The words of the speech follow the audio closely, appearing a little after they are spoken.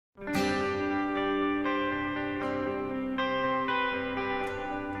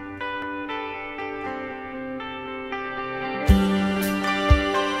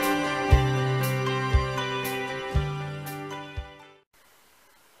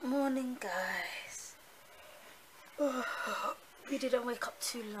morning, guys. We didn't wake up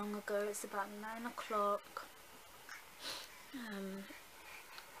too long ago. It's about 9 o'clock. And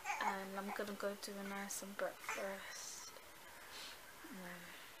I'm gonna go do a nice breakfast.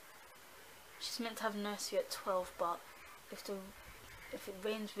 She's meant to have nursery at 12, but if it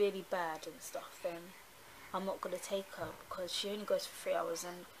rains really bad and stuff, then I'm not gonna take her because she only goes for 3 hours,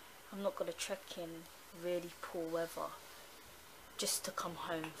 and I'm not gonna trek in really poor weather just to come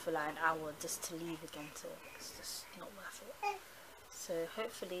home for like an hour just to leave again. It's just not worth it. So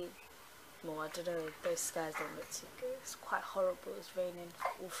hopefully, well, I don't know, those skies don't look too good. It's quite horrible. It's raining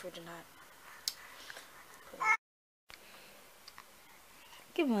all through the night.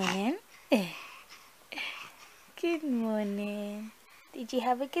 Good morning. Good morning. Did you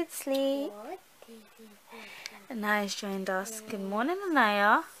have a good sleep? Anaya's joined us. Good morning,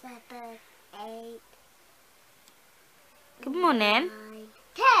 Anaya. 7, 8. Good morning.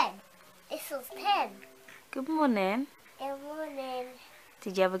 10. This was 10. Good morning. Good morning.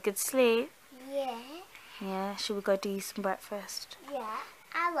 Did you have a good sleep? Yeah. Yeah. Should we go do some breakfast? Yeah.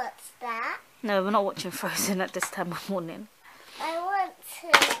 I want that. No, we're not watching Frozen at this time of morning. I want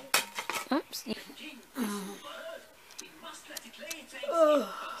to. Oops.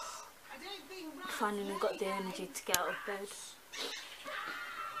 Finally got the energy to get out of bed.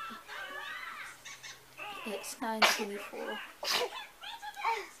 It's 9:24.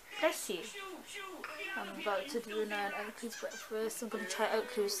 Bless you. I'm about to do an Oakley's breakfast. I'm going to try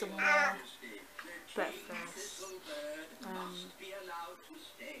Oakley with some more breakfast.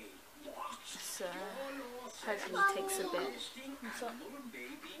 So hopefully it takes a bit. So,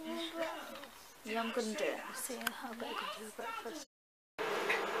 yeah, I'm going to do it. See how better I can do breakfast.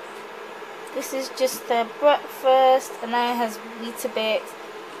 This is just the breakfast. Anaya has Weetabix.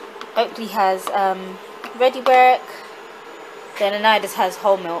 Oakley has Ready Brek. Then Anaya just has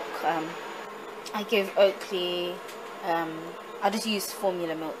whole milk. I give Oakley, I just use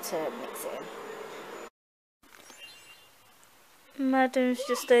formula milk to mix it in. Madam's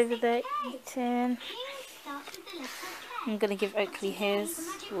just over there eating. I'm gonna give Oakley his.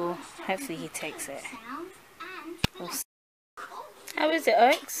 Well, hopefully he takes it. We'll see. How is it,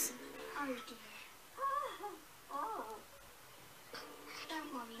 Oaks? Oh dear.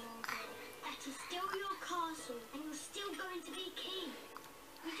 Don't worry, Margaret. That is still your castle, and you're still going to be king.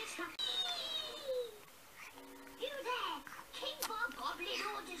 You just have to... You there! King Bob-Goblin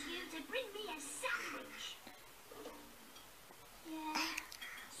orders you to bring me a sandwich.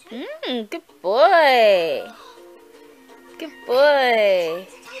 Yeah. Good boy. Good boy.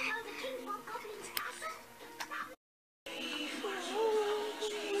 Take over King Bob-Goblin's castle.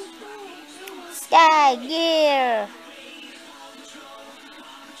 Sky Gear.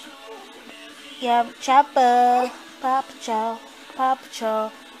 Yum Chopper. Papa Chow. Papa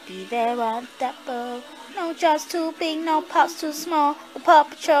Chow. Be there on double. No jobs too big, no pops too small. The Paw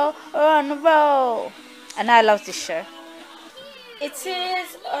Patrol are on the roll. And I love this show. It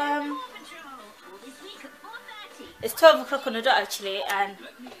is it's 12 o'clock on the dot actually, and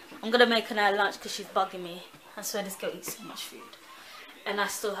I'm gonna make Anaya lunch because she's bugging me. I swear this girl eats so much food. And I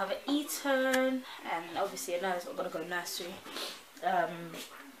still haven't eaten, and obviously Anaya's not gonna go nursery.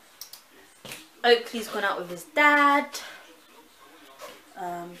 Oakley's gone out with his dad.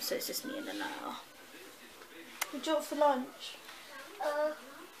 So it's just me and Anaya. What do you want for lunch?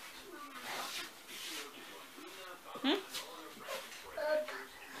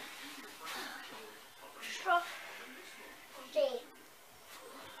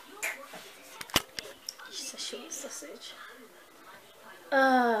 She says she wants sausage.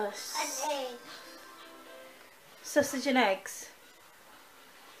 Sausage and eggs.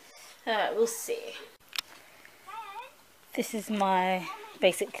 Alright, we'll see. This is my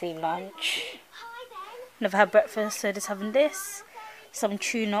basically lunch. Never had breakfast, so just having this, some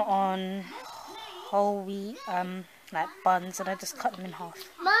tuna on whole wheat like buns, and I just cut them in half.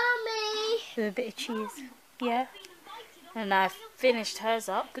 Mommy! With a bit of cheese. Yeah. And I finished hers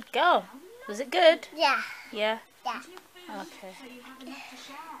up. Good girl. Was it good? Yeah. Yeah? Yeah. Okay.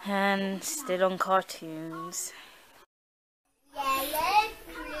 And still on cartoons. Yellow,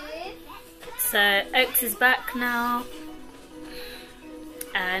 blue. So Oaks is back now.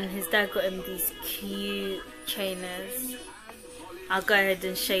 And his dad got him these cute trainers. I'll go ahead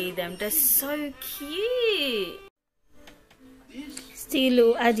and show you them. They're so cute. Still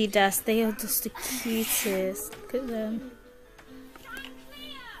little Adidas. They are just the cutest. Look at them.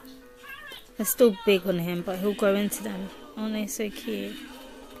 They're still big on him, but he'll grow into them. Aren't they so cute?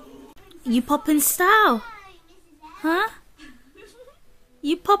 You popping style? Huh?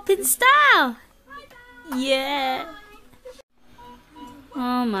 You popping style? Yeah.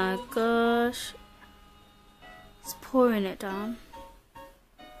 Oh Oh my gosh. It's pouring it down.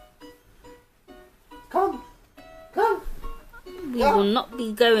 Come. Come. We will not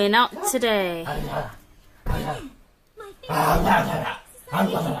be going out today.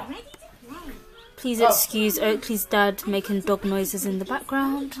 Please excuse Oakley's dad making dog noises in the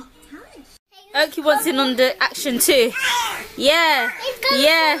background. Oakley wants in on the action too. Yeah.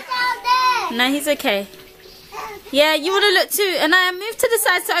 Yeah. No, he's okay. Yeah, you want to look too. And I moved to the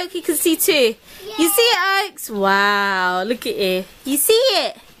side so Oakley can see too. You see it, Oaks? Wow, look at it. You see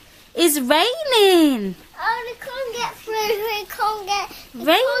it? It's raining. Oh, we can't get through. We can't get...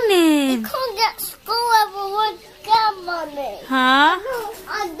 Raining. We can't get school everyone come on it. Huh?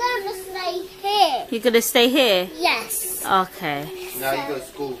 I'm going to stay here. You're going to stay here? Yes. Okay. Now you go to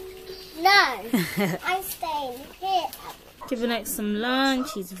school. No. I'm staying here. Giving Oaks some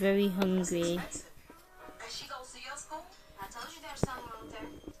lunch. He's very hungry. She goes to your school? I told you there's someone out there.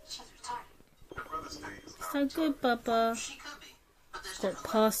 She's retired. So good, Bubba. She could be. But there's Got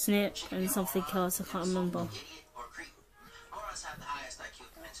parsnip and something else. I can't remember. idiot or creep. Morons have the highest IQ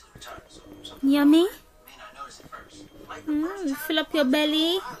mentally retarded. So Yummy. may not notice it first. Like the first time Fill up your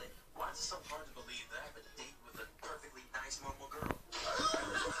belly. Why is it so hard to believe that I have a date with a perfectly nice normal girl?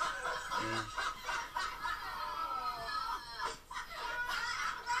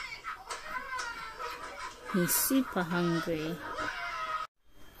 He's super hungry.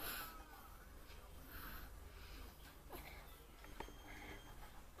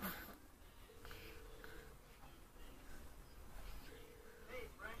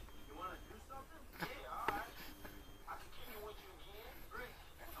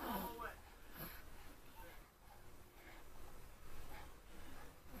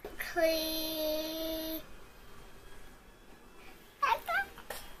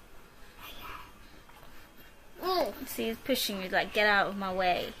 See, he's pushing you like, get out of my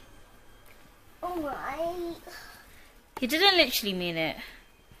way. Alright. He didn't literally mean it.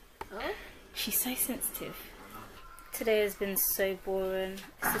 Huh? She's so sensitive. Today has been so boring.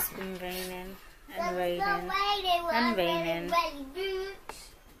 It's just been raining and raining and raining. And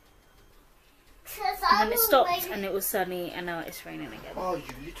then it stopped and it was sunny and now it's raining again. Oh, you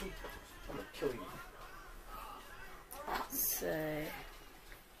little... I'm gonna kill you. So,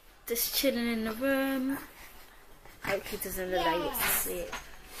 just chilling in the room. Oakley doesn't look like he wants to sleep.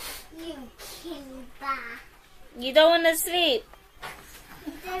 You cuba. You don't want to sleep?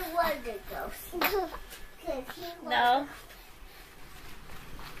 You don't want to go. No.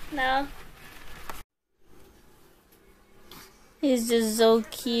 No. He's just so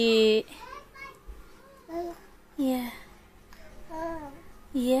cute. Yeah.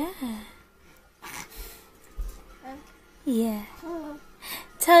 Yeah. Yeah.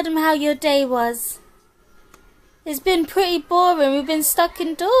 Tell them how your day was. It's been pretty boring. We've been stuck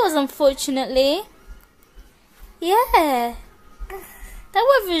indoors, unfortunately. Yeah.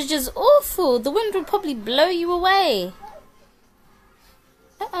 That weather is just awful. The wind would probably blow you away.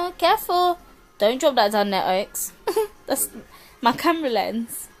 Careful. Don't drop that down there, Oaks. That's my camera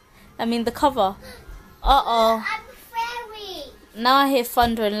lens. I mean the cover. Uh-oh. I'm a fairy. Now I hear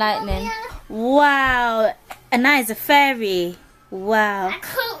thunder and lightning. Wow. And that is a fairy. Wow. I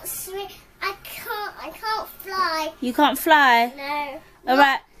can't swim. I can't fly. You can't fly? No.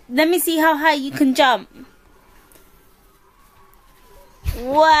 Alright, let me see how high you can jump.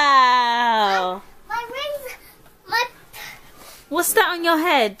 Wow. My wings. My What's that on your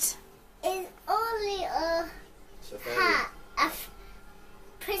head? is only a hat.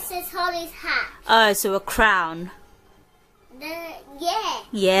 Princess Holly's hat. Oh, so a crown. Yeah.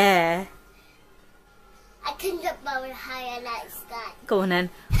 Yeah. I can jump very high and like sky. Go on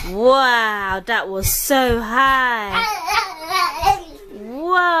then. Wow, that was so high.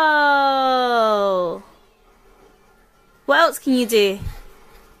 Whoa. What else can you do?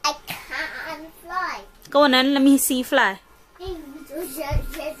 I can't fly. Go on then, let me see you fly.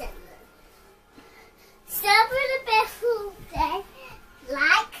 Stop with a bit day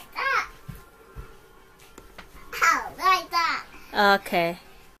like that. Oh, like that. Okay.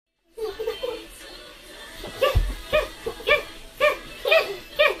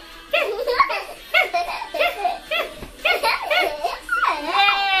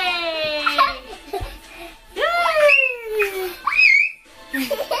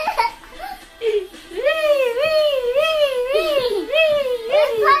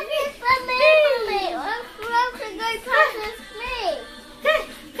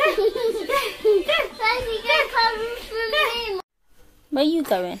 Where you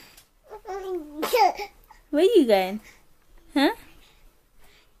going? Where you going? Huh?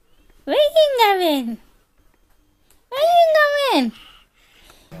 Where you going? Where you going?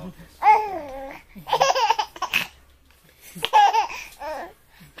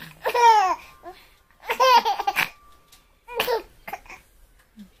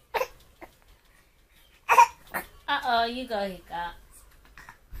 Uh-oh, you go, Hika.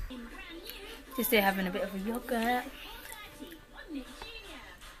 Just there having a bit of a yogurt.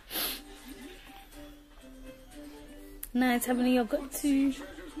 Nice, having a yogurt too.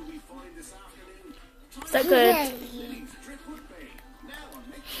 Is that good?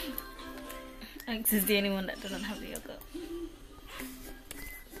 Alex is the only one that doesn't have the yogurt.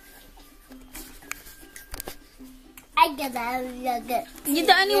 I got that yogurt. You're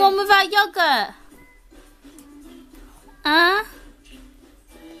the only one without yogurt? Huh?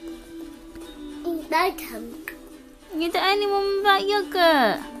 No, Tom. You're the only one without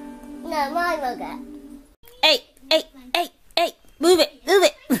yogurt. No, my yogurt. Hey, hey, hey, hey, move it, move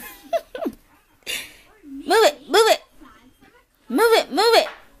it. Move it, move it. Move it, move it.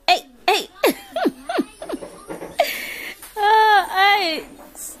 Hey, hey. Oh, hey.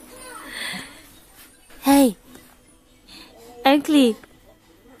 Hey. Ugly.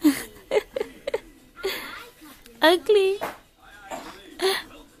 Ugly.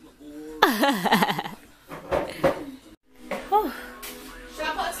 Oh. Should I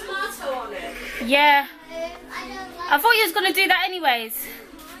put a tomato on it? Yeah. I don't like I thought you was gonna do that anyways.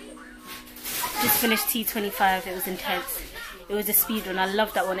 Just finished T25. It was intense. It was a speed run. I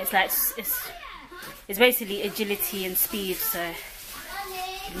love that one. It's like it's basically agility and speed. So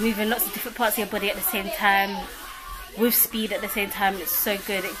moving lots of different parts of your body at the same time with speed at the same time. It's so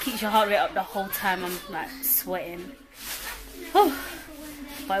good. It keeps your heart rate up the whole time. I'm like sweating. Oh,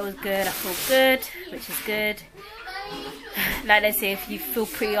 but it was good. I feel good, which is good. Like they say, if you feel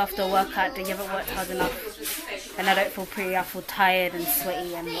pretty after a workout, then you haven't worked hard enough. And I don't feel pretty. I feel tired and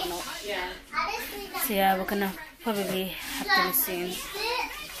sweaty and whatnot. So yeah, we're gonna probably have dinner soon.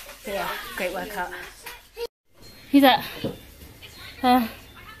 But yeah, great workout. Who's that?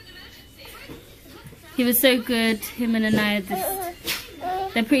 He was so good. Him and Anaya,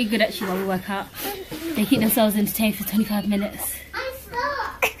 they're pretty good actually while we work out. They keep themselves entertained for 25 minutes.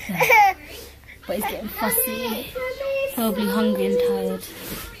 But he's getting fussy. Probably hungry and tired.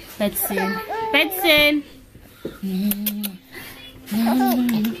 Bed soon. Bed soon.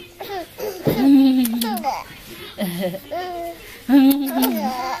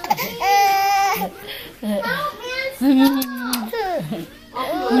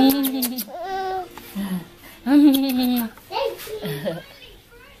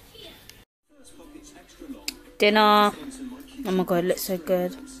 Dinner. Oh my god, it looks so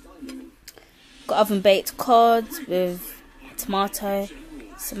good. Got oven baked cod with tomato,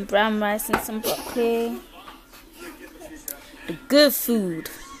 some brown rice and some broccoli. The good food.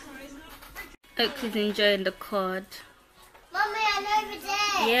 Oakley's enjoying the cod. Mommy, I'm over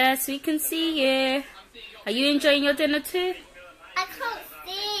there. Yes, we can see you. Are you enjoying your dinner too? I can't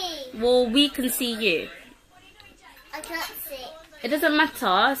see. Well, we can see you. I can't see. It doesn't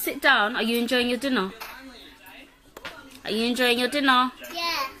matter. Sit down. Are you enjoying your dinner? Are you enjoying your dinner?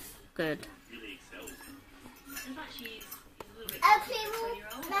 Yeah. Good.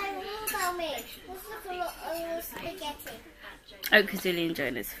 Tell me. Let's look a lot of spaghetti. Oakley's really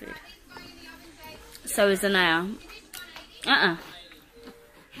enjoying his food. So is Anaya.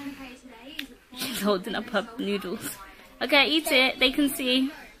 She's holding up her noodles. Okay, eat it. They can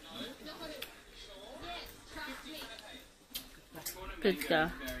see. Good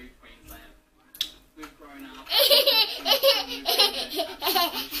girl.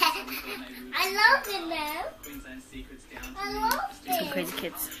 I love it now. I love it. Some crazy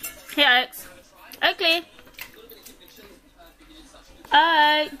kids. Hey, Oaks. Oakley.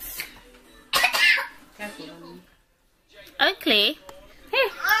 Oaks. Oakley. Here.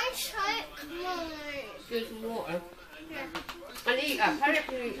 I check mine. Here's some water. And eat up. Hurry up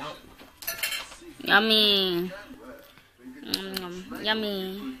and eat up. Yummy.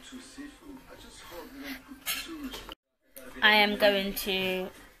 Yummy. I am going to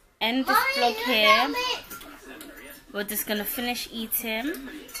end this vlog here. We're just going to finish eating.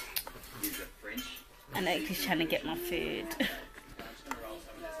 And Oakley's trying to get my food.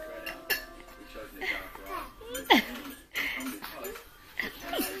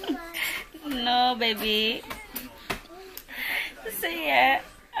 No, baby. So yeah,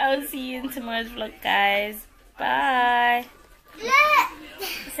 I'll see you in tomorrow's vlog, guys. Bye.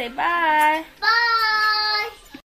 Say bye.